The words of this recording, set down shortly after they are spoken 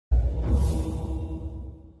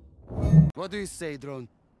What do you say, drone?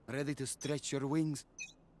 Ready to stretch your wings?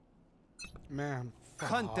 Man,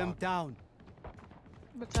 Hunt them down.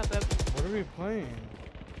 What's up, Eb? what are we playing?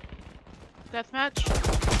 Deathmatch?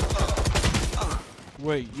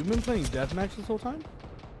 Wait, you've been playing deathmatch this whole time?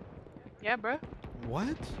 Yeah, bro.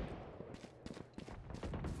 What?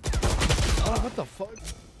 Oh, what the fuck?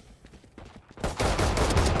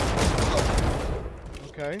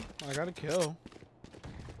 Okay, I got a kill.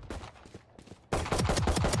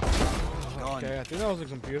 Okay, I think that was a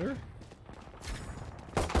computer.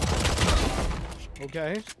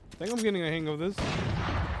 Okay, I think I'm getting a hang of this.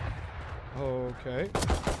 Okay.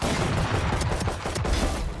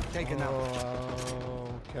 Taken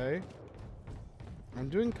out. Okay. I'm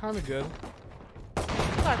doing kind of good.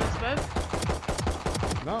 Got this, bud.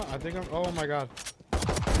 No, I think I'm. Oh my god.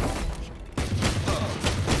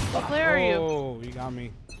 What player are you? Oh, you got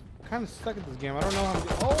me. I'm kind of stuck at this game. I don't know how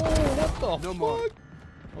to. Oh, what the fuck? More.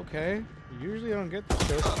 Okay. Usually I don't get this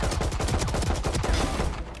shit.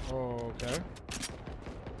 Oh, okay.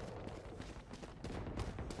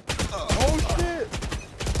 Oh shit!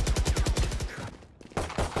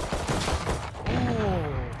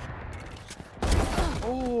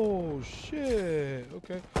 Oh shit!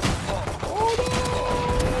 Okay. Oh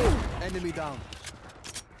no! Enemy down.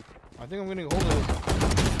 I think I'm getting a hold of this.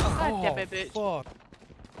 God Oh damn it, bitch. fuck!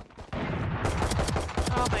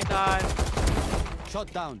 Oh my god.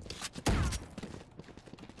 Shot down.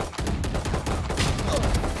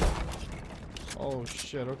 Oh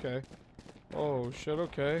shit! Okay. Oh shit!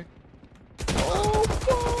 Okay. Oh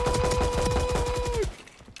fuck!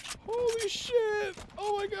 Holy shit!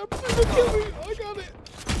 Oh my god! Please don't kill me! I got it!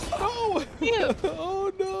 No! Ew.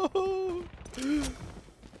 Oh no!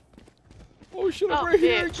 Oh shit! I'm Oh, right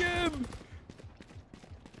here bitch. again!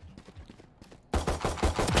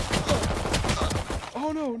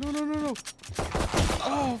 Oh no! No! No! No! No!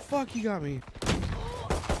 Oh fuck! He got me!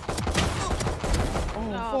 Oh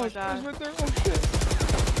my fuck! God. He's right there! Oh shit!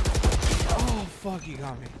 Oh fuck! He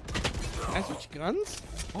got me! Can I switch guns?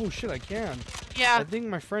 Oh shit! I can. Yeah, I think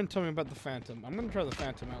my friend told me about the Phantom. I'm gonna try the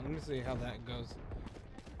Phantom out. Let me see how that goes.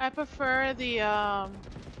 I prefer the,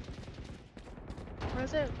 what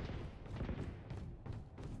is it?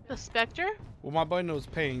 The Spectre? Well, my boy knows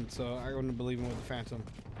pain, so I wouldn't believe him with the Phantom.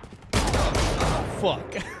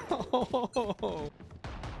 Fuck.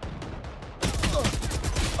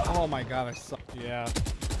 Oh my god, I suck. Yeah.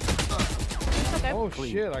 Okay. Oh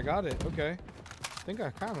Clean. shit, I got it. Okay. I think I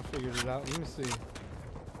kind of figured it out. Let me see.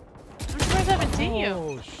 I'm surprised I haven't seen you.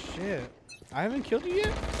 Oh shit. I haven't killed you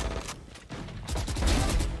yet?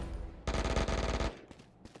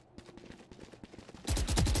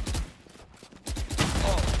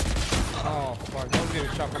 Oh fuck, I was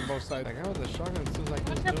getting shot from both sides. Like, how the shotgun seems like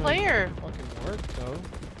Who's it's the doing player? fucking work though.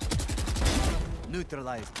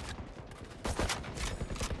 Neutralized.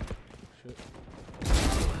 Shit.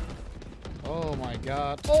 Oh my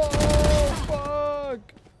god. Oh fuck!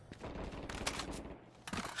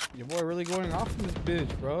 Your boy really going off in this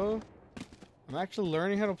bitch, bro. I'm actually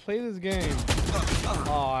learning how to play this game.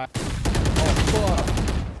 Oh fuck.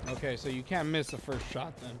 Okay, so you can't miss the first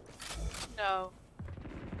shot then. No.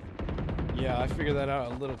 Yeah, I figured that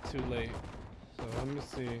out a little too late. So let me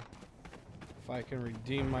see if I can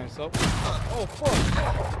redeem myself. Oh fuck!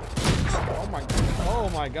 Oh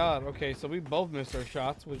my god. Okay, so we both missed our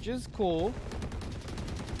shots, which is cool.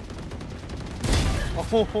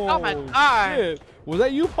 Oh my god. shit. Was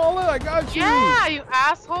that you, Paula? I got you. Yeah, you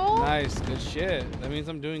asshole. Nice, good shit. That means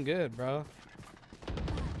I'm doing good, bro.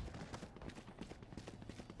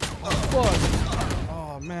 Oh fuck.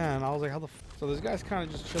 Oh man, I was like, how the f. So this guy's kind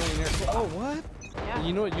of just chilling there. Oh, what? Yeah.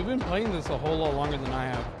 You know what? You've been playing this a whole lot longer than I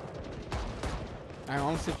have. I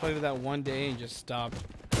honestly played it that one day and just stopped.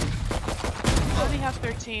 I only have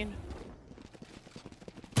 13.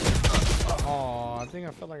 Oh, I think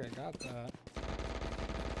I felt like I got that.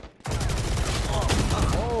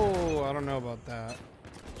 Oh, I don't know about that.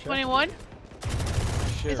 Check 21? it.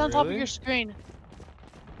 Shit, It's on top of really? your screen.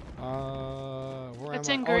 Where It's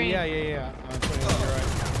am in I? green. Oh, yeah. I'm 21, you're right.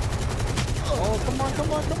 Oh, come on, you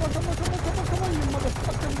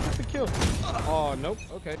motherfucker, you get the kill. Oh, nope,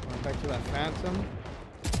 okay. Going back to that Phantom.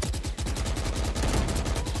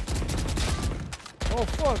 Oh,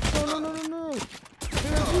 fuck, no. Hey,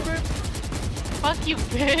 that's you, bitch. Fuck you,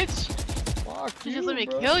 bitch. Fuck You you, just let me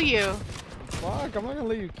bro. kill you. Fuck, I'm not gonna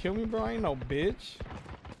let you kill me, bro. I ain't no bitch.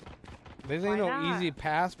 This ain't Why no not? easy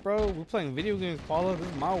pass, bro. We're playing video games, Paula. This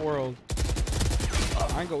is my world.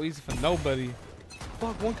 I ain't go easy for nobody.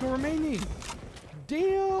 Fuck, 1 kill remaining.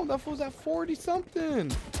 Damn, that fool's at 40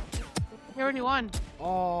 something. You already won.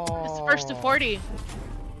 Oh. It's first to 40.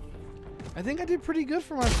 I think I did pretty good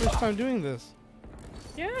for my first time doing this.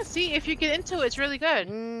 Yeah, see, if you get into it, it's really good.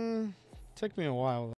 Took me a while.